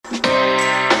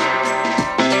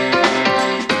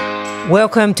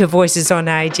Welcome to Voices on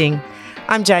Ageing.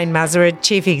 I'm Jane Muzzard,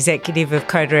 Chief Executive of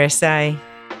CODA SA.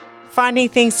 Finding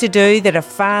things to do that are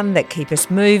fun, that keep us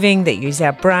moving, that use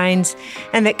our brains,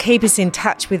 and that keep us in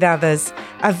touch with others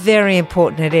are very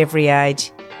important at every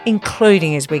age,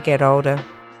 including as we get older.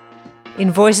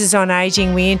 In Voices on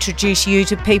Ageing, we introduce you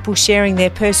to people sharing their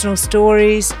personal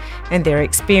stories and their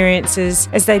experiences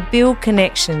as they build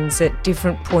connections at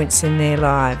different points in their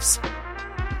lives.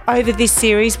 Over this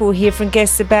series, we'll hear from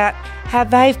guests about how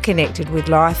they've connected with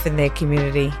life and their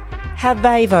community, how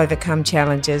they've overcome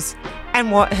challenges,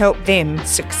 and what helped them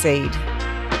succeed.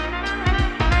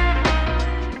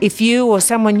 If you or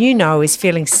someone you know is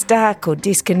feeling stuck or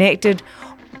disconnected,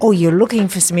 or you're looking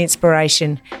for some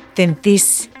inspiration, then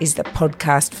this is the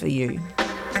podcast for you.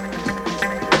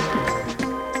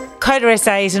 CODA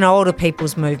SA is an older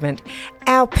people's movement.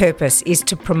 Our purpose is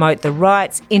to promote the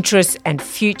rights, interests and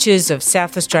futures of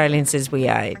South Australians as we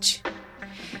age.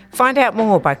 Find out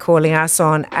more by calling us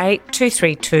on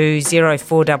 8232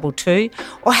 0422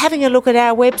 or having a look at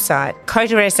our website,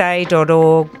 codasa.org.au.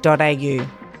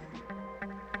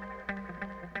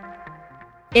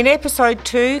 In episode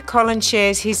 2, Colin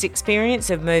shares his experience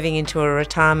of moving into a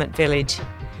retirement village.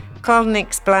 Colin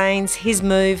explains his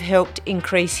move helped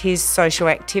increase his social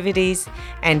activities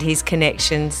and his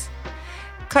connections.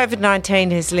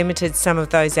 COVID-19 has limited some of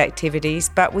those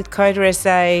activities, but with CODA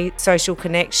SA, Social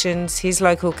Connections, his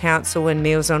local council and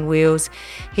Meals on Wheels,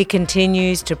 he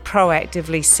continues to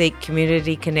proactively seek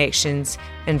community connections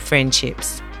and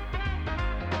friendships.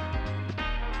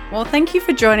 Well, thank you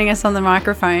for joining us on the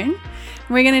microphone.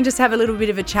 We're going to just have a little bit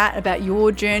of a chat about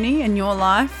your journey and your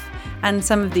life and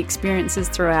some of the experiences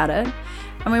throughout it.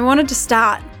 And we wanted to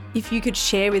start, if you could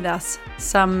share with us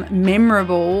some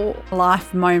memorable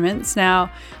life moments.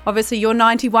 Now, obviously you're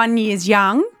 91 years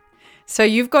young, so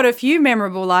you've got a few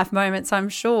memorable life moments, I'm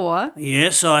sure.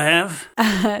 Yes, I have.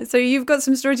 So you've got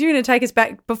some stories. You're going to take us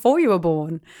back before you were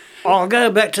born. I'll go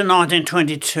back to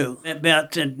 1922,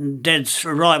 about Dad's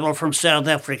arrival from South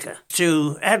Africa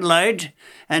to Adelaide,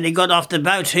 and he got off the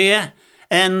boat here,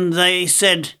 and they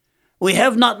said, "We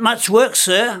have not much work,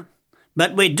 sir,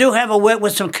 but we do have a work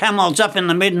with some camels up in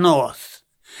the mid-north."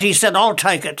 He said, "I'll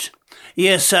take it."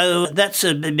 Yes, so that's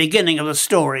the beginning of the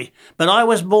story. But I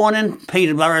was born in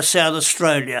Peterborough, South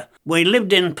Australia. We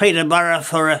lived in Peterborough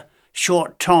for a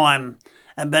short time,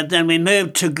 but then we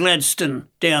moved to Gladstone,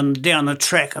 down the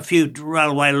track, a few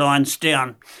railway lines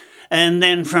down. And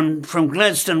then from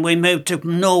Gladstone we moved to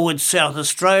Norwood, South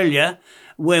Australia,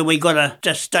 where we got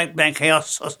a State Bank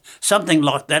house or something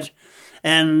like that.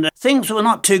 And things were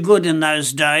not too good in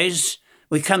those days.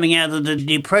 We're coming out of the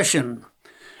Depression.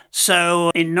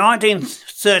 So in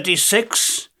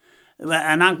 1936,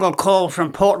 an uncle called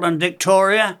from Portland,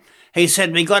 Victoria. He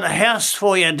said, "We got a house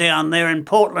for you down there in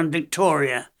Portland,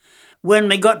 Victoria." When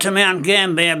we got to Mount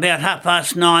Gambier about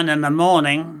 9:30 in the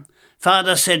morning,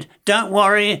 Father said, "Don't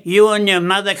worry, you and your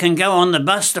mother can go on the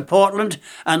bus to Portland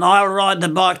and I'll ride the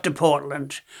bike to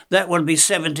Portland. That would be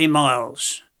 70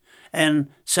 miles. And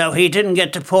so he didn't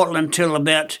get to Portland till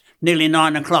about nearly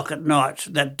 9 o'clock at night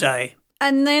that day.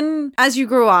 And then as you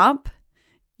grew up,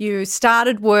 you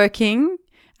started working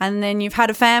and then you've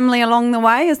had a family along the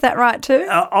way. Is that right too?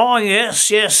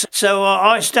 Yes. So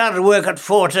I started work at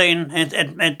 14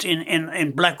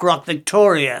 in Blackrock,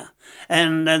 Victoria.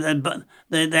 And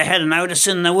they had a notice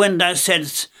in the window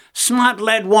said, "Smart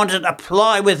lad wanted,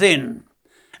 apply within."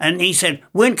 And he said,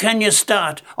 "When can you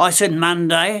start?" I said,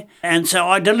 "Monday." And so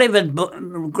I delivered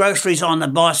groceries on the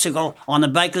bicycle, on the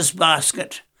baker's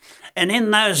basket. And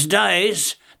in those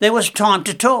days, there was time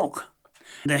to talk.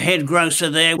 The head grocer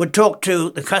there would talk to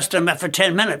the customer for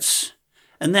 10 minutes.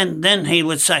 And then he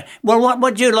would say, "Well, what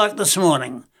would you like this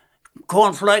morning?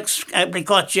 Cornflakes,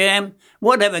 apricot jam,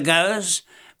 whatever goes,"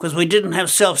 because we didn't have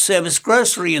self-service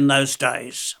grocery in those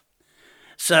days.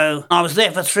 So I was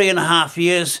there for 3.5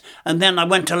 years, and then I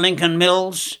went to Lincoln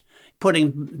Mills,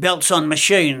 putting belts on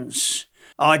machines.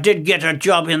 I did get a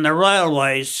job in the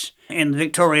railways, in the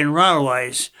Victorian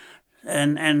Railways,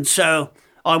 and so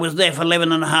I was there for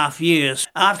 11.5 years.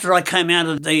 After I came out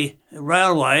of the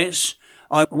railways,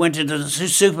 I went into the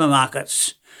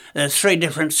supermarkets. There's 3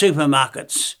 different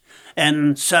supermarkets,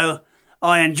 and so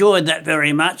I enjoyed that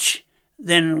very much.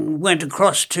 Then went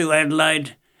across to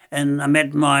Adelaide, and I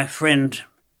met my friend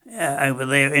over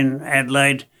there in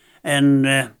Adelaide, and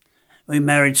we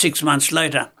married 6 months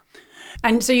later.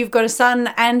 And so you've got a son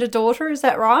and a daughter, is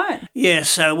that right? Yes,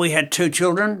 so we had 2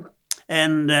 children,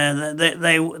 and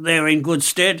they're in good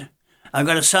stead. I've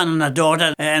got a son and a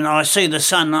daughter, and I see the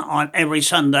son on every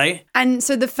Sunday. And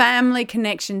so the family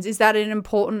connections, is that an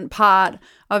important part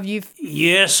of you?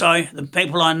 Yes, the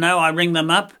people I know, I ring them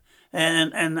up,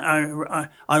 and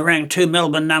I rang 2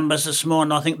 Melbourne numbers this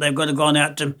morning. I think they've got to gone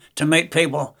out to meet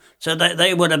people. So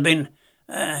they would have been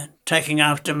taking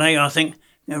after me, I think,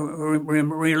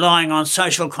 relying on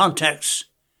social contacts.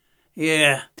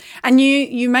 Yeah. And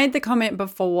you made the comment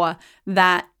before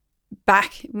that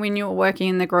back when you were working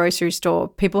in the grocery store,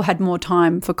 people had more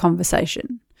time for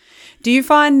conversation. Do you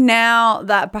find now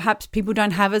that perhaps people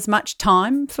don't have as much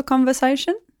time for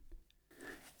conversation?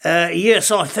 Yes,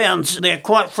 I found they're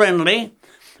quite friendly,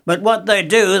 but what they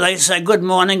do, they say good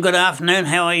morning, good afternoon,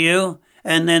 how are you?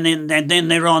 And then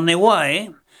they're on their way.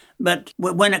 But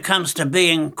when it comes to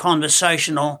being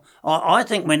conversational, I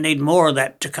think we need more of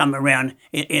that to come around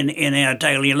in our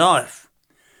daily life,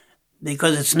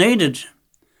 because it's needed.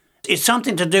 It's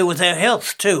something to do with our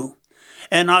health too.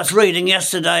 And I was reading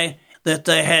yesterday that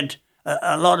they had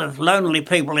a lot of lonely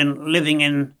people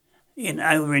living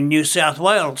over in New South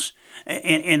Wales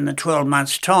in the 12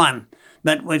 months' time.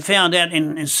 But we found out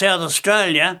in South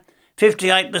Australia,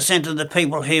 58% of the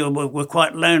people here were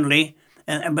quite lonely,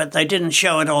 but they didn't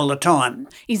show it all the time.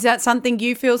 Is that something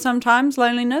you feel sometimes,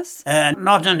 loneliness?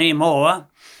 Not anymore,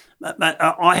 but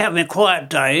I have my quiet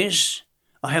days.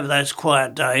 I have those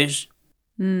quiet days.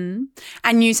 Mm.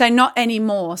 And you say not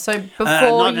anymore. So before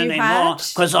not you anymore, had?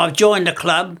 because I've joined a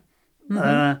club.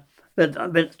 Mm-hmm.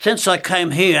 But since I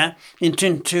came here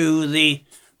into the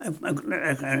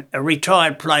a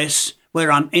retired place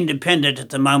where I'm independent at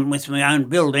the moment with my own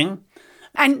building.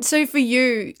 And so for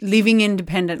you, living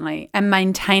independently and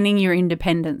maintaining your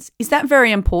independence, is that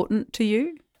very important to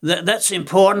you? That's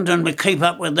important, and we keep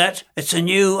up with that. It's a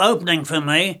new opening for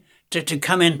me to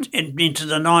come into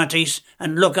the 90s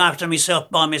and look after myself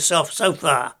by myself so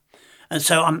far. And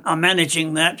so I'm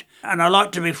managing that, and I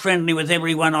like to be friendly with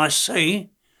everyone I see.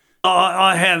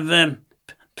 I have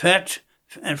Pat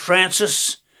and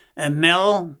Francis and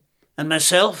Mel and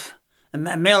myself. And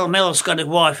Mel's got a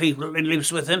wife, he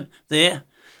lives with him there.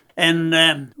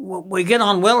 And we get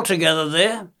on well together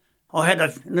there. I had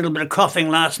a little bit of coughing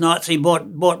last night, so he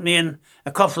bought me in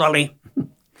a cough lolly.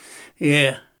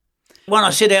 Yeah. When I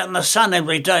sit out in the sun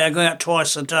every day, I go out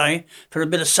twice a day for a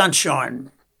bit of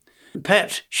sunshine.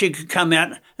 Pat, she could come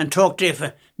out and talk to you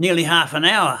for nearly half an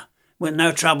hour with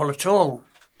no trouble at all.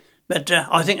 But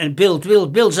I think it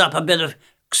builds up a bit of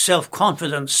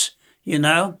self-confidence, you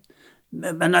know.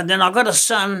 And then I've got a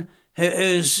son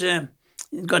who's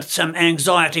got some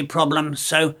anxiety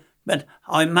problems, but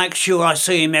I make sure I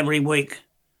see him every week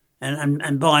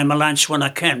and buy him a lunch when I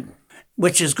can,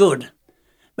 which is good.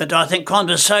 But I think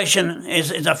conversation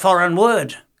is a foreign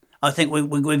word. I think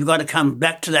we've got to come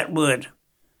back to that word.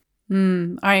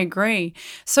 I agree.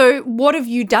 So what have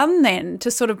you done then to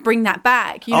sort of bring that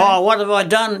back? What have I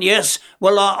done? Yes.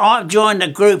 Well, I've joined a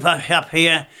group up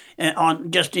here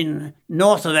just in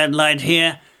north of Adelaide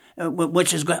here,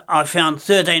 which is I found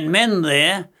 13 men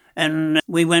there, and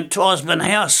we went to Osborne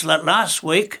House last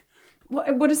week.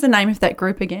 What is the name of that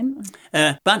group again?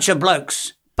 Bunch of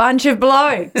blokes. Bunch of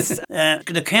blokes.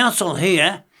 The council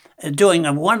here are doing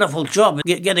a wonderful job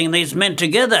getting these men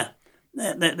together.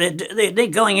 They're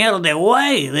going out of their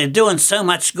way. They're doing so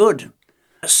much good.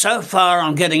 So far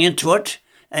I'm getting into it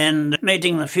and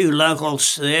meeting a few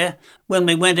locals there. When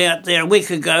we went out there a week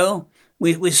ago,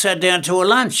 we sat down to a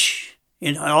lunch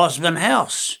in Osborne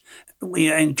House.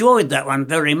 We enjoyed that one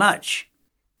very much.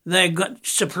 They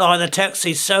supply the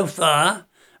taxis so far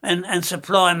and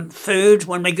supply them food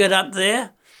when we get up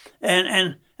there.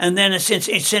 And then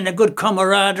it's in a good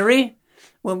camaraderie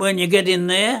when you get in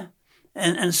there.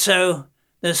 And so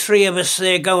there's 3 of us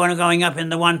there going up in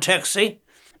the one taxi.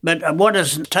 But what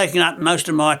has taken up most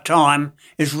of my time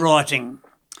is writing.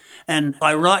 And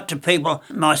I write to people,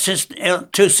 my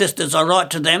 2 sisters, I write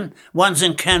to them. One's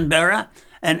in Canberra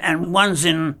and one's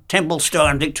in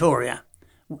Templestowe, Victoria.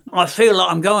 I feel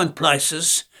like I'm going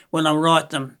places when I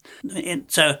write them.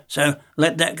 So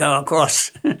let that go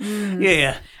across.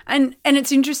 Yeah. And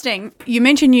it's interesting. You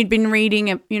mentioned you'd been reading,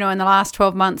 in the last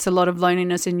 12 months, a lot of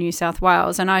loneliness in New South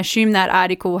Wales, and I assume that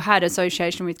article had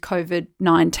association with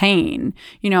COVID-19,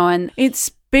 and it's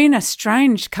been a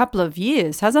strange couple of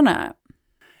years, hasn't it?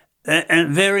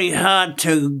 And very hard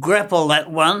to grapple that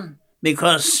one,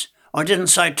 because I didn't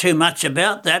say too much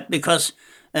about that, because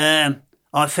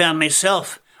I found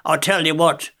myself, I'll tell you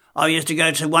what, I used to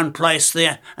go to one place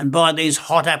there and buy these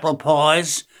hot apple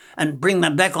pies and bring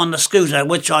them back on the scooter,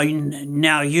 which I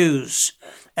now use.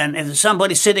 And if there's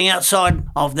somebody sitting outside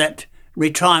of that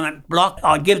retirement block,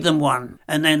 I'd give them one.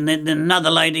 And then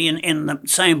another lady in the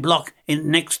same block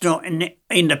next door, in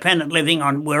independent living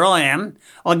on where I am,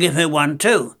 I'd give her one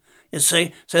too, you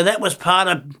see. So that was part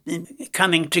of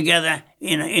coming together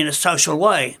in a social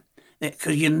way,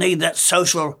 because you need that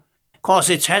social because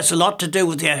it has a lot to do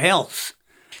with your health.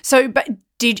 So, but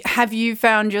have you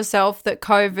found yourself that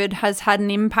COVID has had an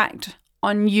impact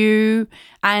on you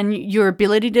and your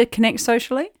ability to connect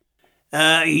socially?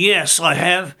 Yes, I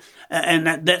have,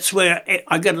 and that's where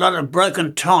I get a lot of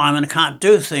broken time and can't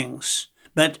do things.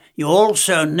 But you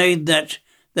also need that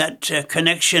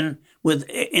connection with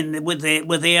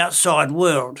the outside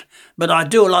world. But I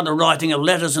do a lot of writing of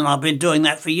letters, and I've been doing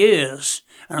that for years,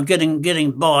 and I'm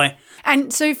getting by.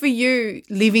 And so for you,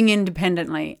 living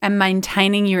independently and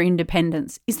maintaining your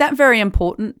independence, is that very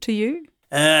important to you?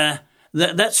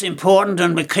 That's important,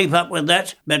 and we keep up with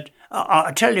that. But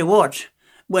I tell you what,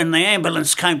 when the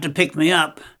ambulance came to pick me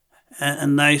up,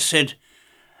 and they said,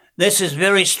 "This is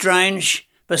very strange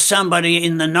for somebody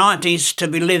in the 90s to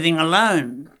be living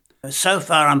alone." So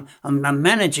far, I'm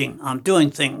managing. I'm doing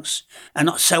things,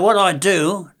 and so what I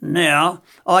do now,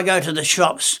 I go to the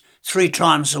shops 3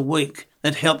 times a week.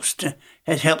 It helps to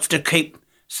keep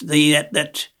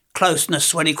that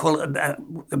closeness. What do you call it?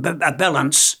 A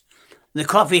balance. The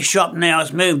coffee shop now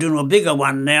has moved into a bigger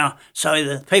one now, so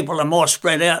the people are more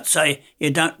spread out. So you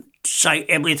don't say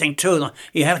everything to them.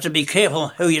 You have to be careful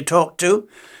who you talk to.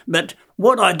 But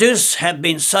what I do have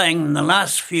been saying in the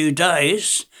last few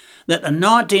days, that the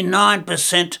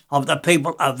 99% of the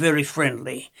people are very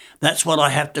friendly. That's what I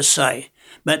have to say.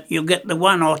 But you'll get the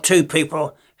 1 or 2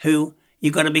 people who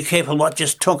you've got to be careful what you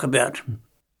talk about.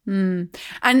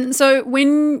 And so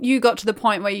when you got to the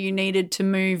point where you needed to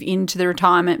move into the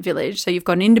retirement village, so you've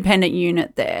got an independent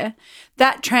unit there,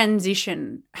 that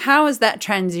transition, how was that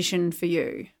transition for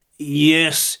you?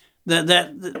 Yes,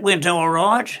 that went all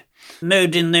right.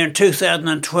 Moved in there in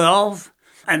 2012,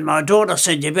 and my daughter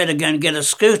said, "You better go and get a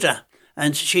scooter."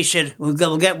 And she said,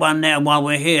 "We'll get one now while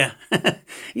we're here."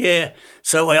 Yeah,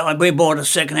 so we bought a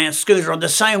second-hand scooter, the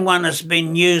same one that's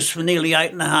been used for nearly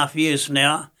 8.5 years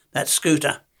now, that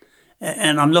scooter,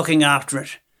 and I'm looking after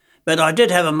it. But I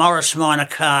did have a Morris Minor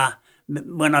car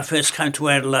when I first came to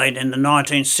Adelaide in the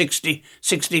 1960,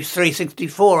 63,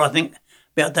 64, I think,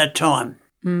 about that time.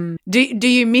 Do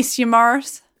you miss your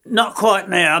Morris? Not quite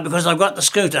now, because I've got the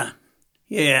scooter.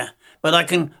 Yeah, but I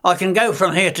can go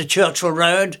from here to Churchill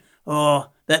Road or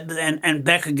that and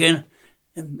back again,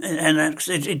 and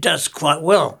it does quite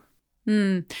well.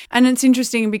 And it's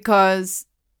interesting because,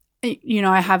 you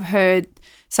know, I have heard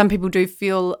some people do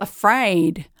feel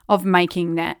afraid of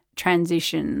making that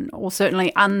transition, or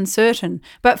certainly uncertain.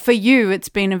 But for you, it's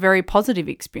been a very positive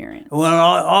experience. Well,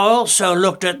 I also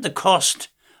looked at the cost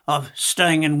of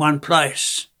staying in one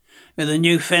place. The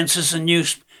new fences and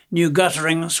new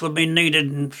gutterings will be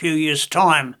needed in a few years'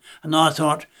 time. And I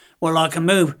thought, well, I can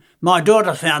move. My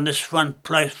daughter found this one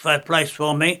place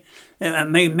for me,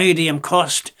 medium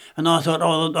cost, and I thought,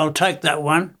 oh, I'll take that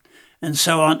one. And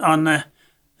so in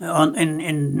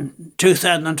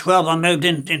 2012, I moved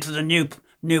into the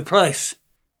new place.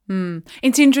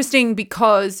 It's interesting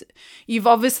because you've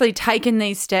obviously taken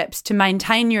these steps to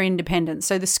maintain your independence.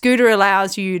 So the scooter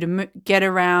allows you to get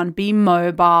around, be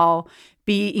mobile,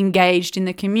 be engaged in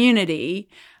the community,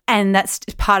 and that's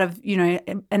part of, you know,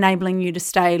 enabling you to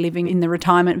stay living in the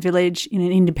retirement village in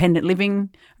an independent living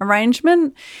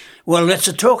arrangement. Well, that's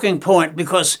a talking point,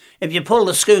 because if you pull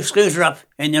the scooter up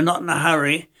and you're not in a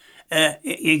hurry,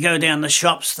 you go down the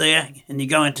shops there and you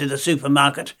go into the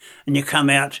supermarket and you come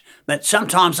out. But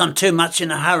sometimes I'm too much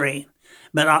in a hurry.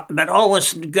 But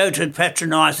always go to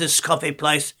patronise this coffee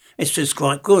place. It's just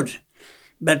quite good.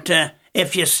 But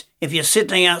if you're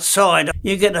sitting outside,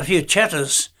 you get a few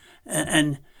chatters.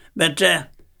 But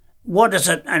what is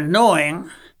it annoying?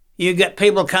 You get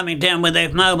people coming down with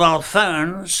their mobile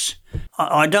phones.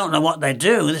 I don't know what they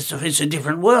do. It's a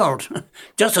different world.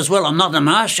 Just as well I'm not a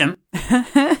Martian.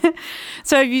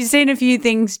 So have you seen a few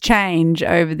things change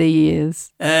over the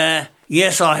years?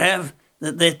 Yes, I have.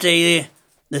 The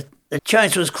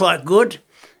change was quite good,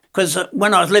 because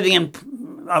when I was living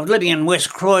in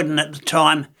West Croydon at the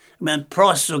time, when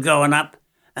prices were going up,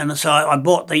 and so I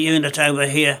bought the unit over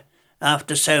here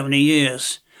after so many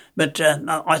years. But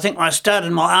I think I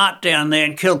started my art down there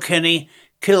in Kilkenny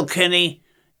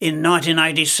in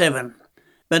 1987.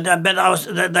 But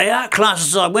the art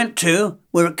classes I went to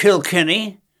were at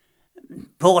Kilkenny,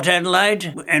 Port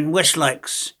Adelaide and West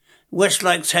Lakes. West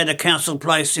Lakes had a council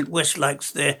place at West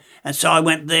Lakes there, and so I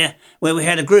went there, where we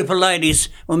had a group of ladies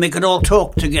when we could all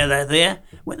talk together there.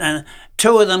 And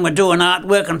 2 of them were doing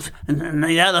artwork, and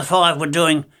the other 5 were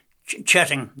doing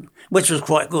chatting, which was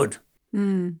quite good.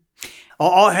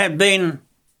 I had been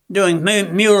doing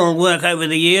mural work over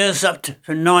the years, up to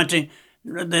 90.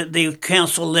 The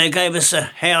council there gave us a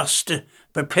house to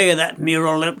prepare that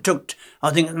mural. It took,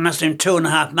 I think it must have been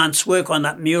 2.5 months' work on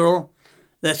that mural.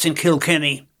 That's in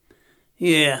Kilkenny.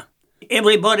 Yeah.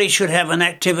 Everybody should have an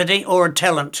activity or a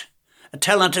talent. A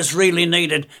talent is really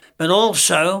needed. But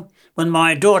also, when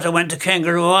my daughter went to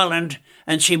Kangaroo Island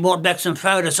and she brought back some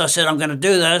photos, I said, I'm going to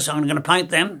do those. I'm going to paint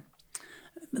them,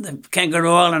 the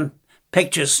Kangaroo Island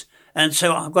pictures. And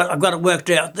so I've got it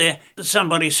worked out there.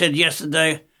 Somebody said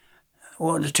yesterday,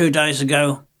 or 2 days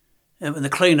ago, when the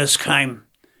cleaners came,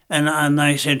 and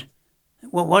they said,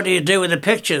 well, what do you do with the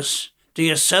pictures? Do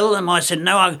you sell them? I said,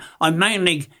 no, I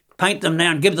mainly paint them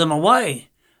now and give them away.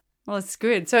 Well, it's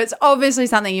good. So it's obviously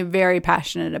something you're very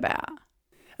passionate about.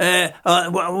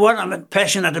 What I'm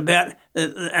passionate about,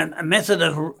 a method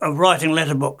of writing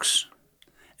letterbooks.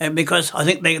 Because I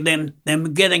think they're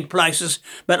getting places.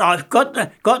 But I've got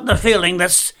the feeling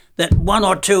that one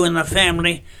or two in the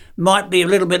family might be a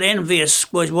little bit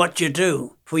envious with what you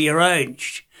do for your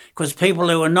age. Because people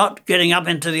who are not getting up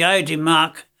into the 80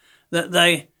 mark, that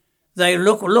they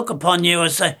look upon you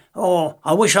and say, oh,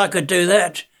 I wish I could do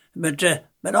that. But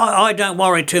I don't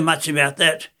worry too much about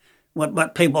that,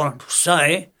 what people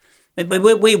say.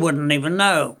 We wouldn't even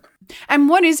know. And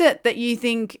what is it that you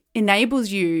think enables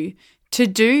you to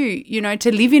do,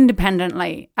 to live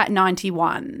independently at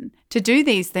 91, to do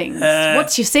these things?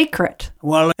 What's your secret?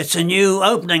 Well, it's a new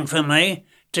opening for me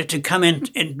to come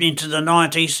into the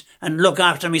 90s and look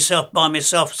after myself by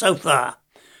myself so far.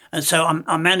 And so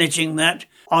I'm managing that.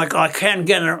 I can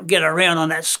get around on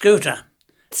that scooter.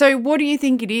 So what do you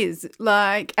think it is?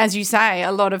 Like, as you say,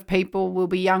 a lot of people will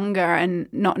be younger and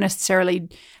not necessarily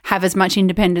have as much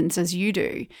independence as you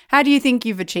do. How do you think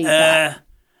you've achieved that?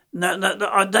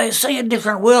 No, they see a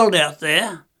different world out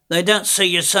there. They don't see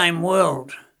your same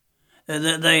world.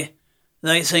 They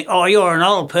think, oh, you're an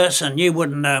old person, you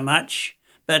wouldn't know much.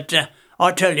 But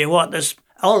I tell you what, there's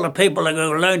older people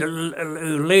who are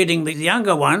leading the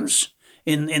younger ones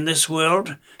in this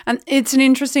world. And it's an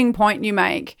interesting point you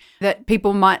make, that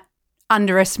people might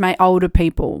underestimate older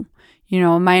people,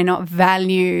 may not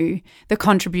value the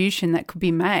contribution that could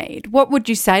be made. What would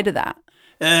you say to that?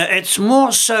 It's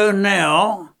more so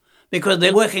now because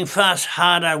they're working fast,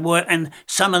 harder work, and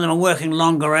some of them are working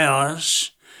longer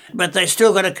hours. But they've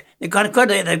got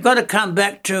to come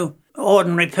back to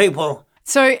ordinary people.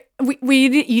 So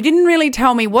you didn't really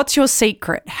tell me, what's your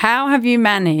secret? How have you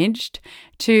managed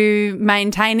to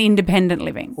maintain independent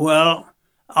living? Well,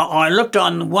 I looked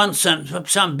on once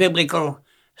some biblical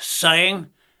saying,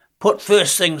 put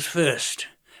first things first.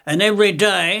 And every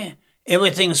day,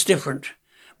 everything's different.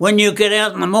 When you get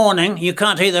out in the morning, you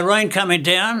can't hear the rain coming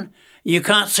down, you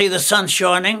can't see the sun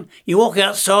shining, you walk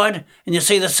outside and you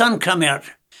see the sun come out.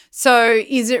 So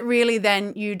is it really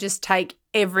then you just take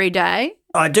every day?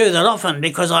 I do that often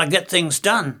because I get things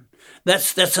done.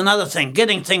 That's another thing,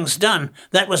 getting things done.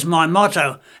 That was my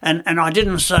motto. And I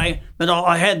didn't say, but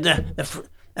I had the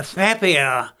happy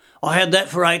hour. I had that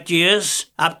for 8 years,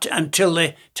 until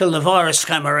the virus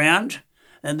came around.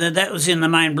 And that was in the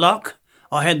main block.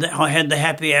 I had the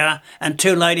happy hour, and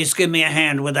 2 ladies give me a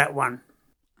hand with that one.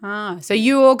 Ah, so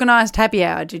you organised happy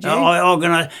hour, did you? I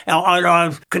organised.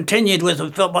 I continued with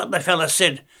what the fella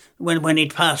said when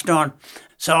he'd passed on.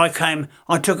 So I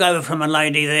took over from a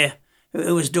lady there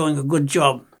who was doing a good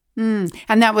job. And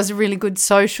that was a really good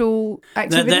social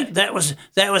activity? That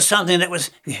was something that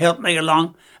helped me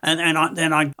along. And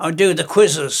then I do the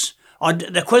quizzes.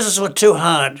 The quizzes were too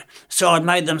hard, so I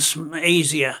made them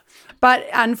easier. But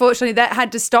unfortunately, that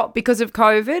had to stop because of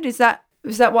COVID. Is that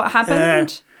what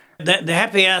happened? The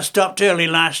happy hour stopped early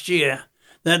last year.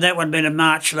 That would have been in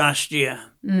March last year.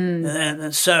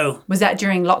 So was that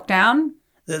during lockdown?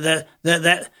 That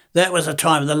was the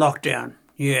time of the lockdown.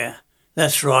 Yeah,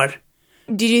 that's right.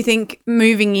 Did you think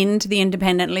moving into the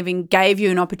independent living gave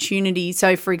you an opportunity,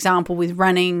 so for example with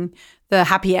running the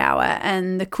happy hour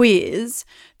and the quiz,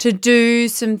 to do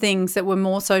some things that were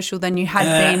more social than you had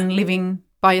been living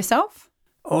by yourself?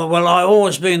 Oh, well, I've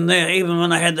always been there. Even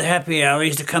when I had the happy hour, I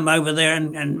used to come over there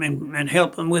and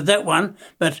help them with that one.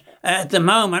 But at the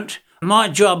moment, my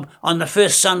job on the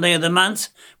first Sunday of the month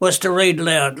was to read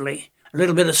loudly, a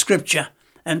little bit of scripture.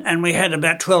 And we had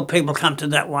about 12 people come to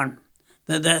that one.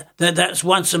 That's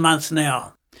once a month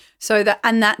now. So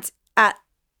that's at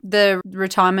the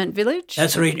retirement village?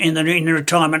 That's in the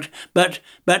retirement. But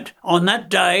on that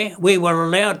day, we were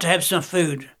allowed to have some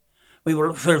food. We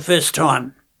were for the first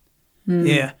time.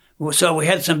 Yeah. So we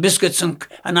had some biscuits and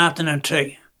an afternoon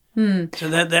tea. So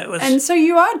that was. And so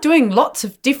you are doing lots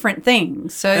of different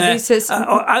things. So this is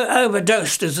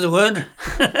overdosed is the word.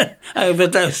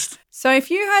 Overdosed. So if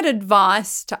you had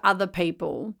advice to other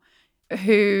people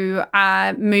who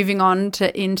are moving on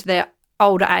into their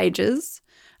older ages,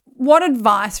 what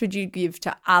advice would you give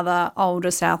to other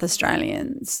older South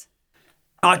Australians?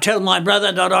 I tell my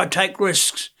brother that I take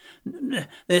risks.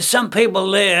 There's some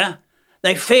people there,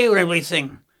 they fear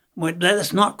everything.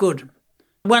 That's not good.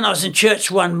 When I was in church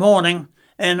one morning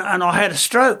and I had a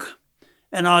stroke,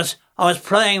 and I was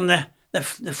playing the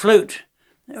flute,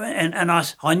 and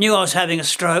I knew I was having a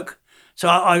stroke, so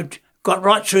I got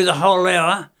right through the whole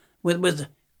hour with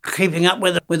keeping up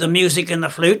with the music and the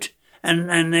flute, and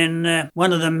then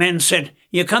one of the men said,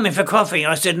 "You're coming for coffee?"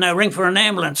 I said, "No, ring for an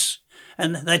ambulance."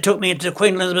 And they took me into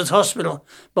Queen Elizabeth Hospital.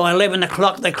 By 11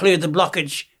 o'clock, they cleared the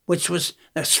blockage, which was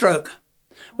a stroke.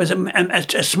 It was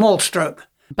a small stroke.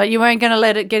 But you weren't going to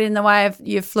let it get in the way of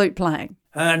your flute playing?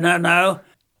 No.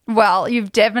 Well,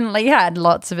 you've definitely had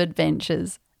lots of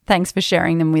adventures. Thanks for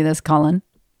sharing them with us, Colin.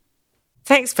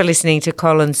 Thanks for listening to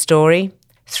Colin's story.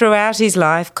 Throughout his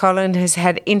life, Colin has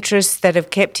had interests that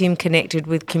have kept him connected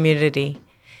with community.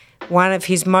 One of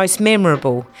his most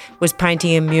memorable was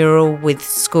painting a mural with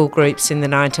school groups in the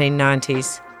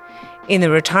 1990s. In the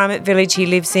retirement village he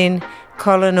lives in,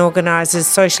 Colin organises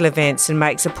social events and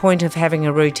makes a point of having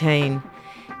a routine.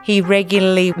 He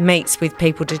regularly meets with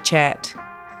people to chat.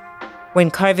 When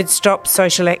COVID stopped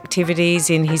social activities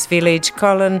in his village,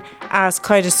 Colin asked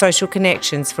Coda Social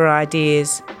Connections for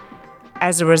ideas.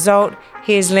 As a result,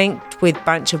 he is linked with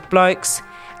Bunch of Blokes,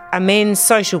 a men's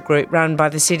social group run by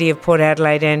the City of Port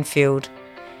Adelaide Anfield.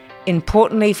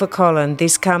 Importantly for Colin,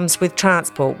 this comes with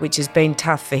transport, which has been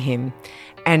tough for him,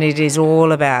 and it is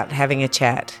all about having a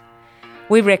chat.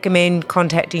 We recommend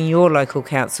contacting your local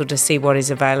council to see what is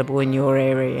available in your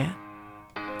area.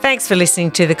 Thanks for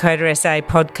listening to the Coda SA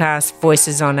podcast,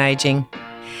 Voices on Ageing.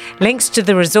 Links to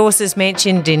the resources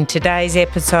mentioned in today's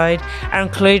episode are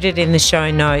included in the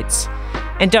show notes.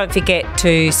 And don't forget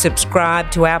to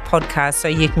subscribe to our podcast so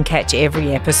you can catch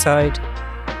every episode.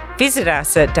 Visit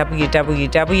us at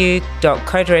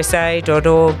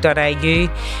www.codersa.org.au,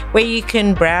 where you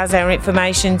can browse our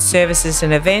information, services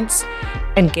and events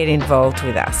and get involved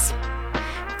with us.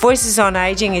 Voices on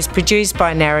Ageing is produced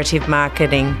by Narrative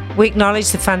Marketing. We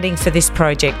acknowledge the funding for this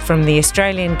project from the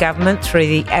Australian Government through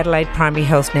the Adelaide Primary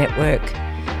Health Network.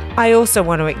 I also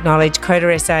want to acknowledge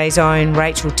Coda SA's own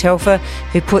Rachel Telfer,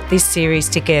 who put this series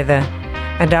together.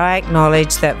 And I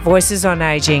acknowledge that Voices on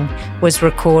Ageing was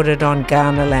recorded on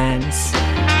Kaurna lands.